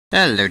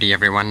Hello to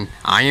everyone,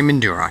 I am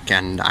Indurok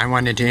and I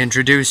wanted to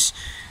introduce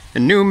a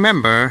new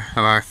member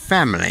of our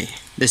family.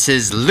 This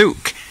is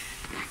Luke.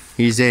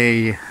 He's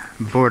a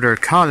border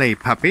collie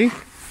puppy.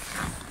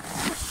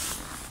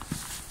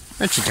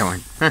 What you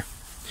doing? Huh?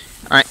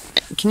 Alright,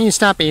 can you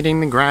stop eating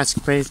the grass,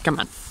 please? Come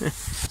on.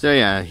 So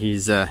yeah,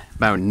 he's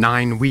about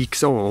 9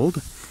 weeks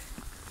old.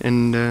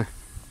 And,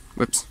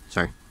 whoops,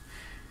 sorry.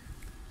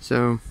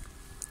 So,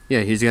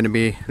 yeah, he's gonna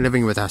be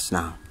living with us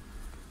now.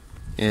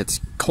 It's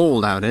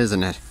cold out,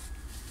 isn't it?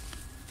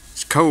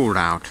 It's cold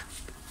out.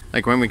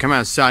 Like when we come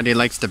outside, he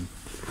likes to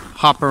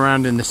hop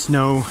around in the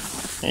snow.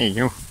 There you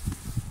go.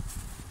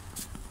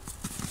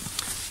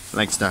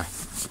 Likes to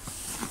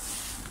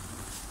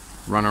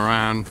run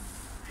around.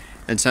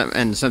 And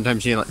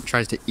sometimes he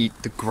tries to eat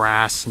the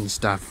grass and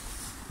stuff.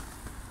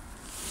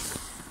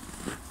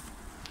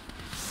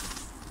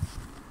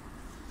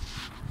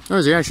 Oh,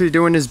 is he actually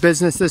doing his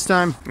business this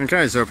time?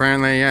 Okay, so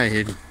apparently, yeah,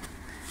 he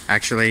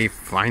actually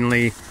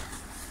finally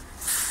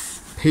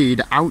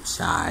peed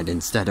outside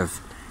instead of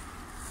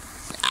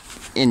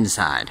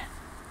inside.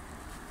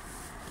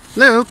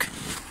 Luke!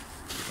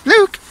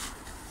 Luke!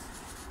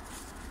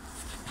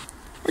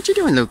 What you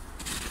doing, Luke?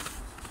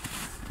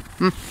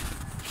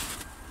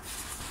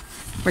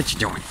 What you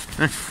doing?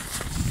 Huh?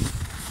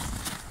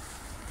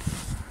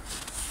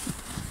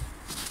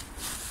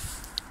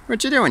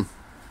 What you doing?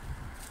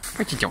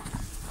 What you doing?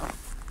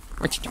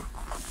 What you doing?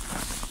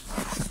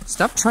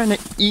 Stop trying to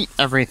eat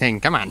everything.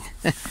 Come on.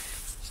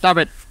 Stop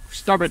it.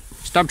 Stop it.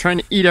 Stop trying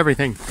to eat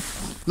everything.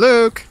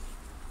 Luke!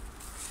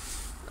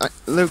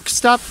 Luke,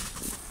 stop.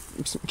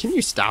 Can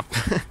you stop?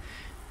 Just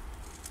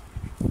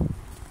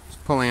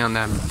pulling on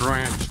that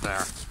branch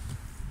there.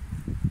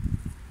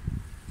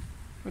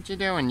 What you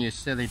doing, you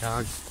silly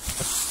dog?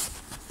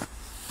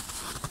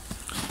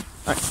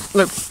 Alright,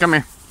 Luke, come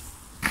here.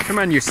 Come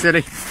on, you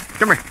silly.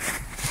 Come here.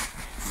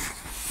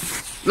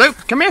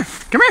 Luke, come here.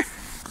 Come here.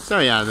 So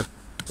yeah,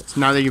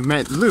 now that you've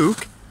met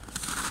Luke,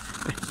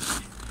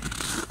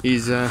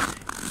 he's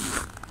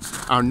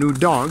our new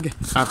dog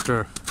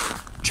after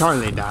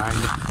Charlie died.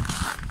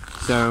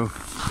 So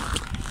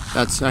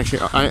that's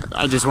actually,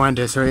 I just wanted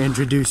to sort of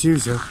introduce you.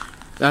 So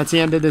that's the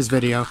end of this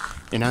video,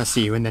 and I'll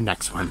see you in the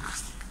next one.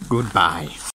 Goodbye.